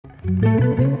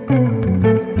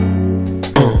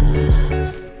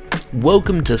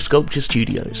Welcome to Sculpture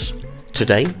Studios.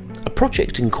 Today, a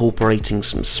project incorporating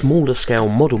some smaller scale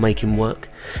model making work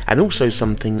and also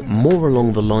something more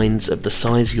along the lines of the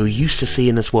size you're used to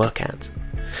seeing us work at.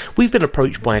 We've been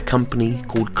approached by a company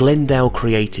called Glendale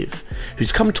Creative,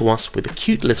 who's come to us with a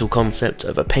cute little concept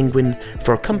of a penguin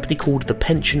for a company called the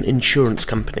Pension Insurance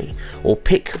Company, or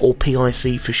PIC or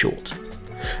PIC for short.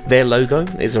 Their logo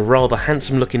is a rather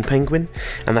handsome looking penguin,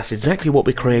 and that's exactly what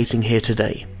we're creating here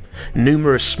today.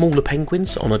 Numerous smaller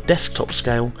penguins on a desktop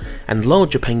scale and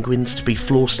larger penguins to be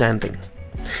floor standing.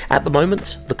 At the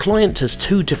moment, the client has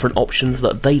two different options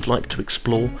that they'd like to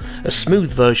explore, a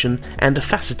smooth version and a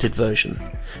faceted version.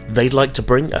 They'd like to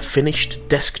bring a finished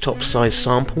desktop size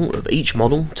sample of each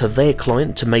model to their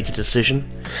client to make a decision,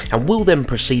 and will then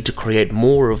proceed to create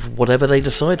more of whatever they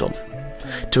decide on.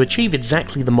 To achieve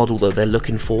exactly the model that they're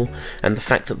looking for, and the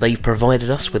fact that they've provided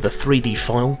us with a 3D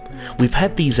file, we've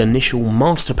had these initial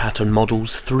master pattern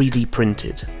models 3D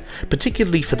printed,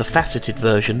 particularly for the faceted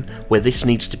version, where this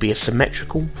needs to be a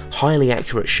symmetrical, highly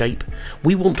accurate shape.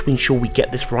 We want to ensure we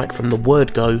get this right from the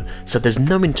word go, so there's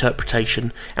no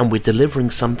interpretation and we're delivering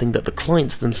something that the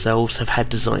clients themselves have had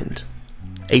designed.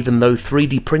 Even though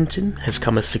 3D printing has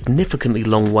come a significantly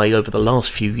long way over the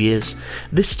last few years,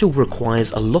 this still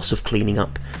requires a lot of cleaning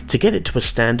up to get it to a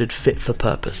standard fit for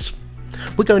purpose.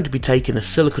 We're going to be taking a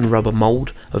silicone rubber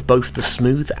mould of both the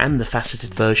smooth and the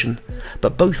faceted version,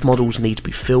 but both models need to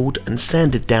be filled and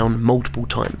sanded down multiple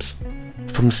times.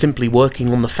 From simply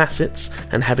working on the facets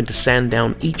and having to sand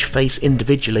down each face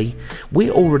individually,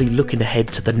 we're already looking ahead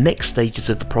to the next stages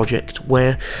of the project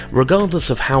where, regardless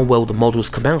of how well the models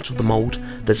come out of the mould,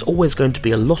 there's always going to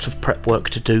be a lot of prep work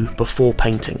to do before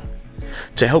painting.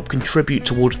 To help contribute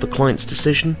towards the client's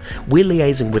decision, we're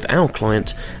liaising with our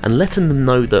client and letting them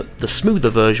know that the smoother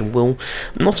version will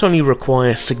not only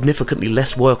require significantly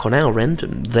less work on our end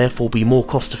and therefore be more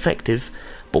cost effective,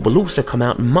 but will also come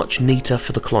out much neater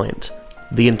for the client.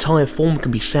 The entire form can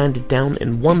be sanded down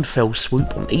in one fell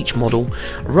swoop on each model,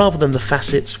 rather than the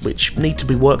facets which need to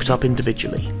be worked up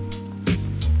individually.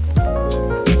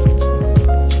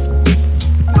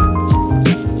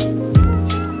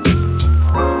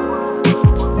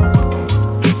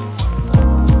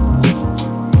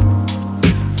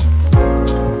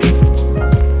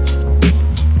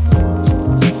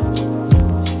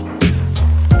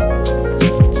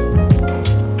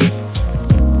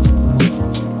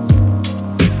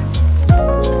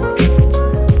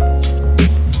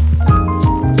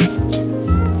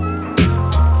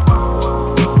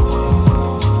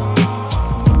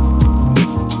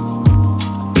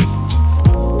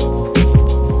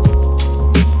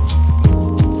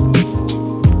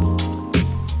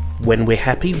 When we're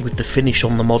happy with the finish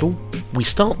on the model, we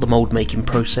start the mould making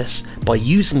process by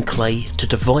using clay to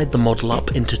divide the model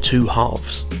up into two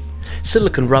halves.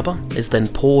 Silicone rubber is then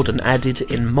poured and added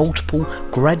in multiple,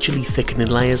 gradually thickening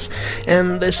layers,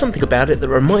 and there's something about it that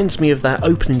reminds me of that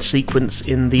opening sequence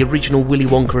in the original Willy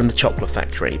Wonka and the Chocolate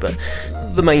Factory, but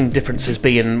the main differences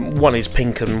being one is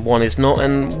pink and one is not,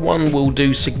 and one will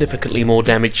do significantly more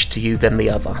damage to you than the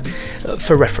other.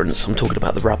 For reference, I'm talking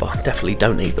about the rubber. Definitely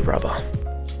don't eat the rubber.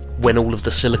 When all of the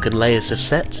silicone layers have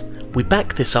set, we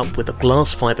back this up with a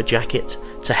glass fibre jacket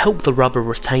to help the rubber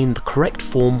retain the correct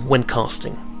form when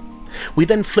casting. We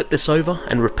then flip this over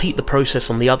and repeat the process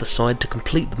on the other side to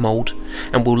complete the mould,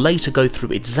 and we'll later go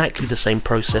through exactly the same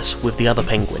process with the other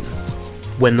penguin.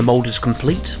 When the mould is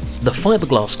complete, the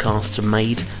fiberglass casts are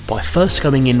made by first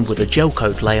going in with a gel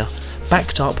coat layer,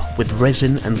 backed up with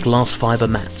resin and glass fibre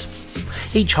mat.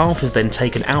 Each half is then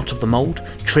taken out of the mould,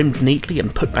 trimmed neatly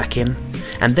and put back in,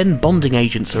 and then bonding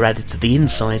agents are added to the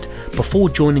inside before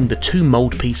joining the two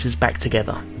mould pieces back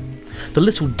together. The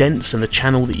little dents in the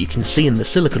channel that you can see in the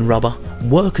silicone rubber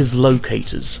work as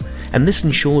locators, and this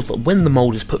ensures that when the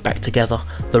mould is put back together,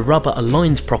 the rubber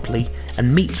aligns properly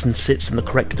and meets and sits in the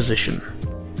correct position.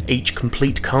 Each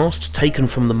complete cast taken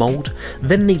from the mould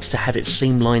then needs to have its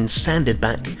seam lines sanded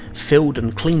back, filled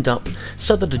and cleaned up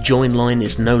so that a join line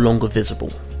is no longer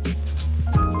visible.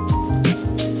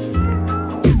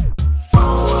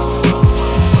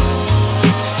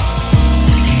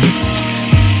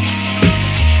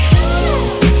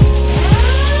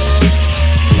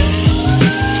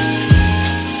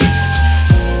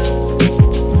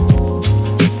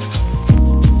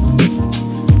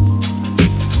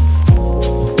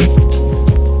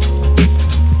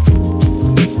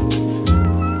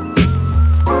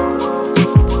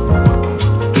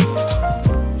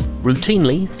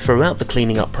 Routinely, throughout the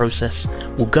cleaning up process,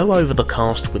 we'll go over the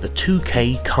cast with a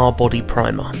 2K car body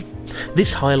primer.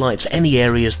 This highlights any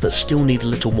areas that still need a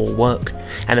little more work,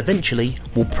 and eventually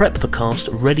will prep the cast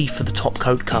ready for the top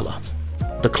coat colour.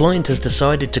 The client has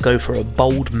decided to go for a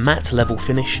bold matte level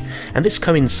finish, and this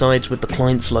coincides with the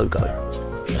client's logo.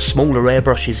 A smaller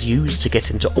airbrush is used to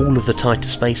get into all of the tighter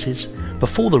spaces,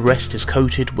 before the rest is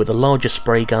coated with a larger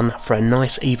spray gun for a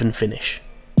nice even finish.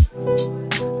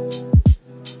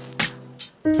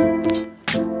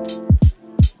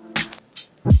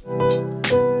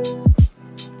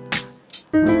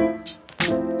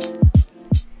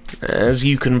 As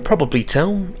you can probably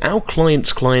tell, our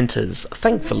client's client has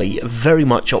thankfully very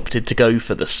much opted to go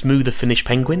for the smoother finish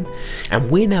penguin,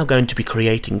 and we're now going to be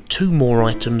creating 2 more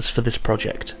items for this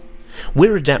project.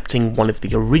 We're adapting one of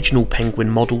the original penguin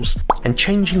models and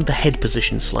changing the head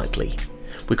position slightly.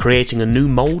 We're creating a new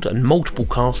mould and multiple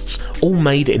casts, all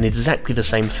made in exactly the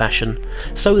same fashion,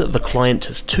 so that the client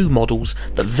has 2 models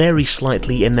that vary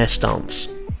slightly in their stance.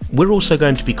 We're also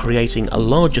going to be creating a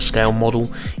larger scale model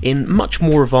in much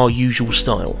more of our usual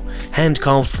style, hand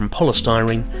carved from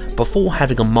polystyrene before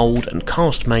having a mould and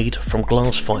cast made from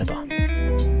glass fibre.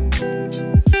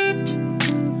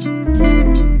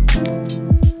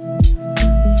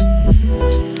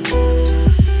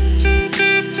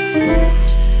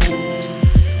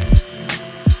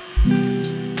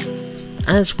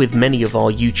 As with many of our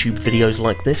YouTube videos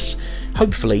like this,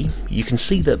 hopefully you can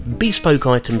see that bespoke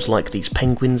items like these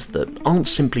penguins that aren't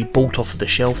simply bought off the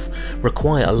shelf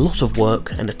require a lot of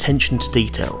work and attention to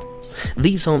detail.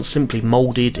 These aren't simply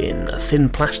moulded in a thin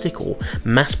plastic or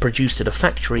mass produced at a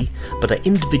factory, but are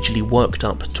individually worked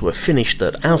up to a finish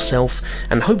that ourselves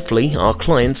and hopefully our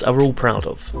clients are all proud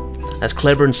of. As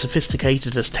clever and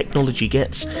sophisticated as technology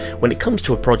gets, when it comes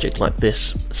to a project like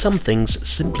this, some things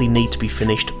simply need to be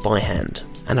finished by hand.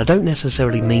 And I don't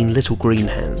necessarily mean little green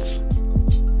hands.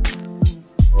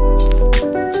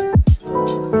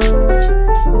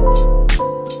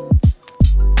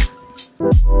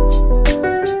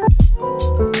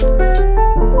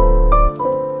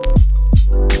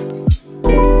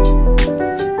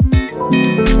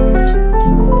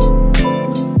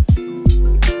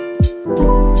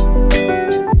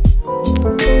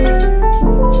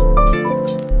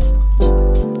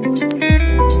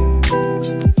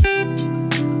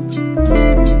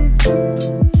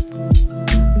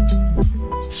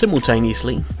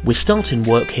 Simultaneously, we're starting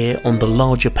work here on the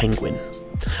larger penguin.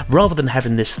 Rather than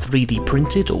having this 3D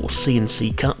printed or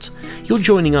CNC cut, you're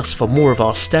joining us for more of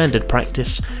our standard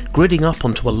practice, gridding up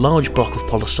onto a large block of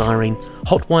polystyrene,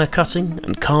 hot wire cutting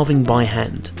and carving by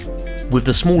hand. With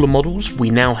the smaller models,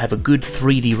 we now have a good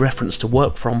 3D reference to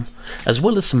work from, as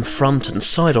well as some front and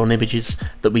side-on images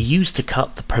that we use to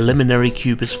cut the preliminary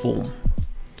cubist form.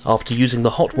 After using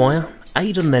the hot wire,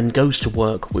 Aden then goes to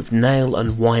work with nail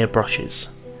and wire brushes.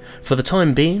 For the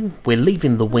time being, we're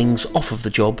leaving the wings off of the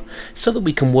job so that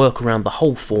we can work around the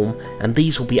whole form, and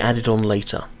these will be added on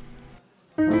later.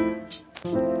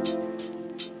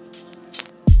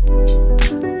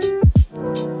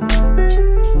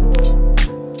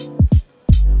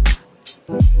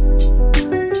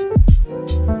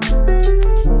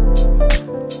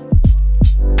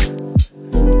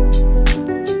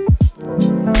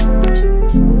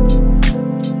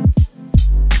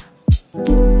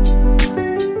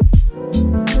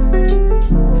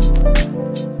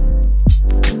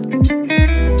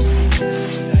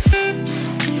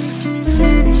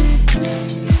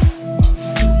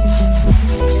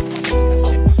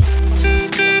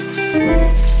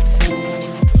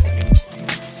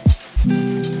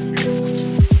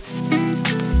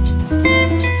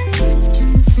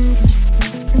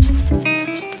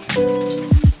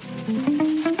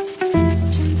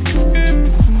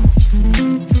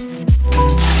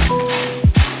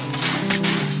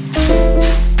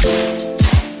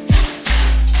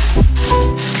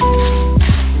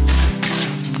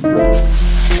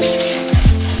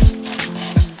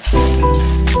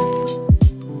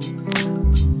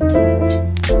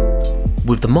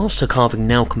 With the master carving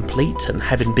now complete and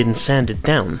having been sanded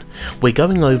down, we're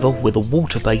going over with a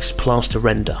water-based plaster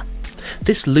render.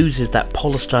 This loses that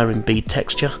polystyrene bead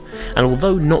texture, and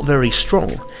although not very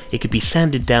strong, it could be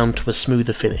sanded down to a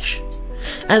smoother finish.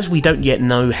 As we don't yet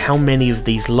know how many of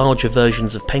these larger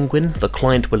versions of Penguin the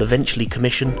client will eventually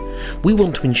commission, we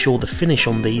want to ensure the finish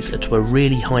on these are to a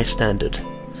really high standard.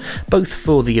 Both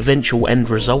for the eventual end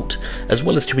result, as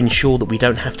well as to ensure that we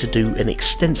don't have to do an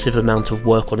extensive amount of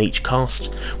work on each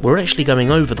cast, we're actually going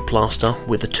over the plaster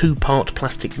with a 2-part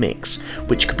plastic mix,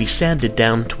 which could be sanded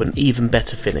down to an even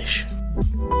better finish.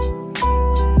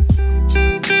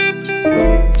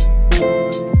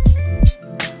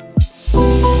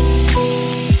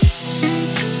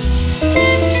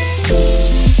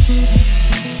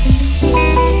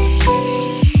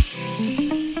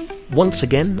 Once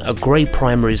again, a grey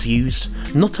primer is used,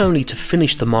 not only to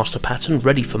finish the master pattern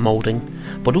ready for moulding,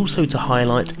 but also to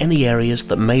highlight any areas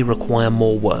that may require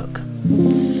more work.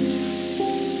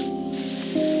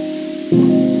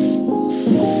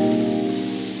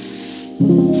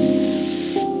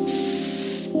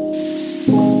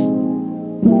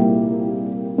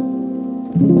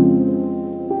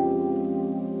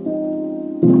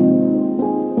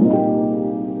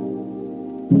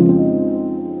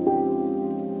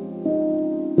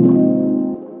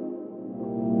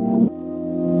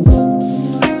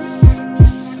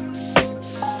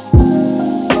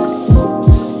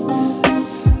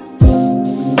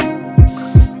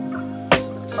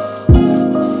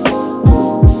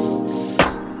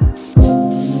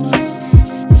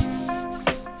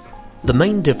 The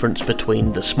main difference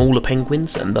between the smaller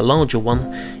penguins and the larger one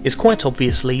is quite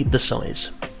obviously the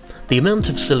size. The amount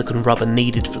of silicone rubber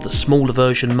needed for the smaller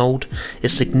version mould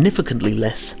is significantly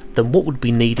less than what would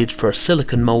be needed for a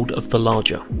silicone mould of the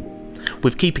larger.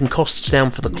 With keeping costs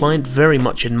down for the client very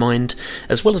much in mind,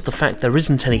 as well as the fact there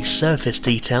isn't any surface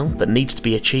detail that needs to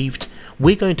be achieved,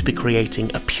 we're going to be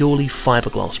creating a purely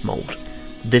fiberglass mould.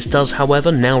 This does,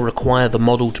 however, now require the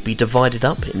model to be divided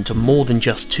up into more than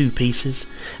just two pieces,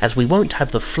 as we won't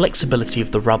have the flexibility of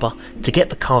the rubber to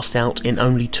get the cast out in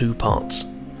only two parts.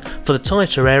 For the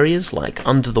tighter areas, like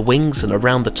under the wings and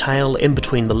around the tail in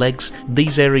between the legs,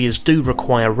 these areas do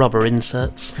require rubber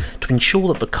inserts to ensure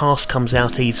that the cast comes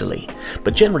out easily,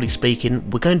 but generally speaking,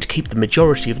 we're going to keep the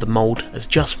majority of the mould as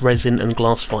just resin and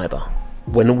glass fibre.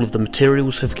 When all of the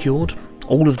materials have cured,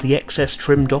 all of the excess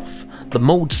trimmed off, the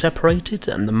mould separated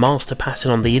and the master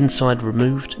pattern on the inside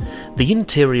removed, the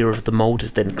interior of the mould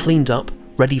is then cleaned up,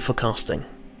 ready for casting.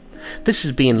 This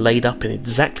is being laid up in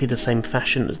exactly the same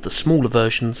fashion as the smaller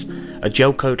versions, a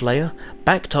gel coat layer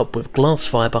backed up with glass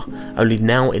fibre, only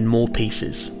now in more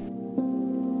pieces.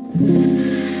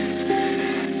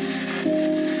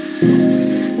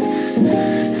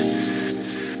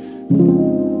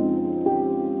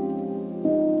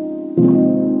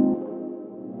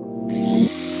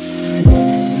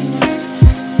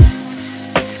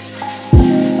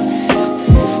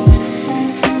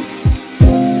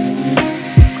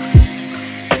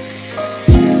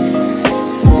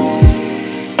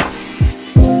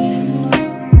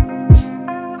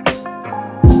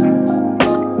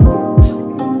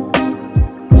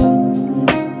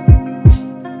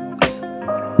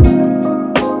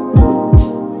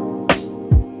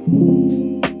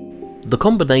 The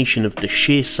combination of the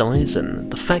sheer size and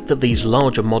the fact that these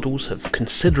larger models have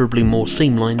considerably more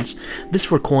seam lines,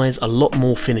 this requires a lot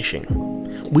more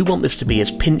finishing. We want this to be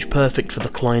as pinch perfect for the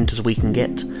client as we can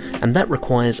get, and that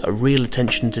requires a real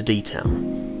attention to detail.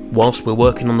 Whilst we're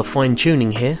working on the fine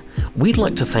tuning here, we'd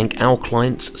like to thank our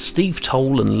clients Steve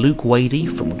Toll and Luke Wadey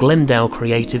from Glendale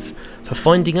Creative for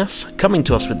finding us, coming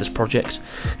to us with this project,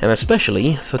 and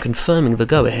especially for confirming the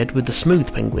go-ahead with the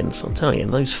smooth penguins. I'll tell you,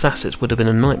 those facets would have been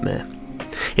a nightmare.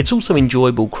 It's also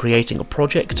enjoyable creating a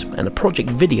project and a project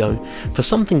video for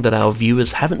something that our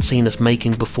viewers haven't seen us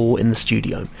making before in the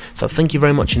studio, so thank you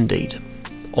very much indeed.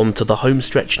 On to the home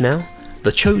stretch now,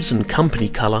 the chosen company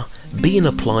colour being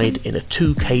applied in a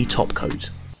 2K top coat.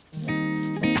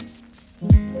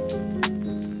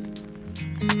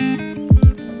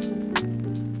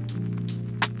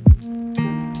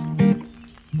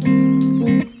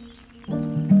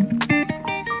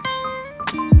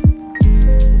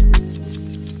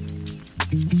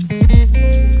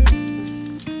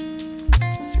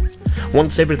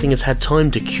 Once everything has had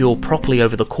time to cure properly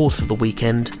over the course of the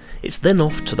weekend, it's then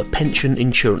off to the pension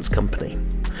insurance company.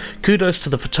 Kudos to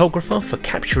the photographer for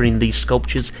capturing these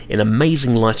sculptures in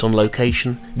amazing light on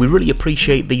location. We really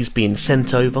appreciate these being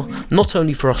sent over, not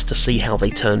only for us to see how they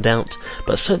turned out,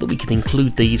 but so that we can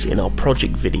include these in our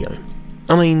project video.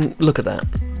 I mean, look at that.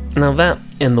 Now that,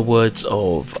 in the words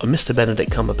of Mr.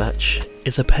 Benedict Cumberbatch,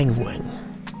 is a penguin.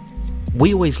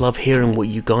 We always love hearing what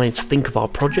you guys think of our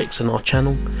projects and our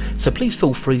channel, so please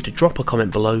feel free to drop a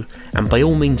comment below, and by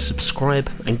all means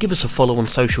subscribe and give us a follow on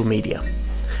social media.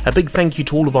 A big thank you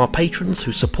to all of our patrons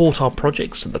who support our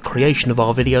projects and the creation of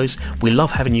our videos. We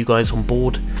love having you guys on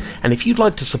board, and if you'd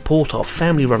like to support our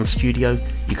family run studio,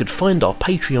 you could find our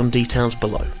Patreon details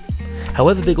below.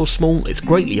 However big or small, it's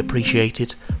greatly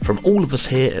appreciated from all of us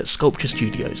here at Sculpture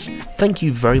Studios. Thank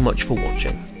you very much for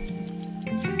watching.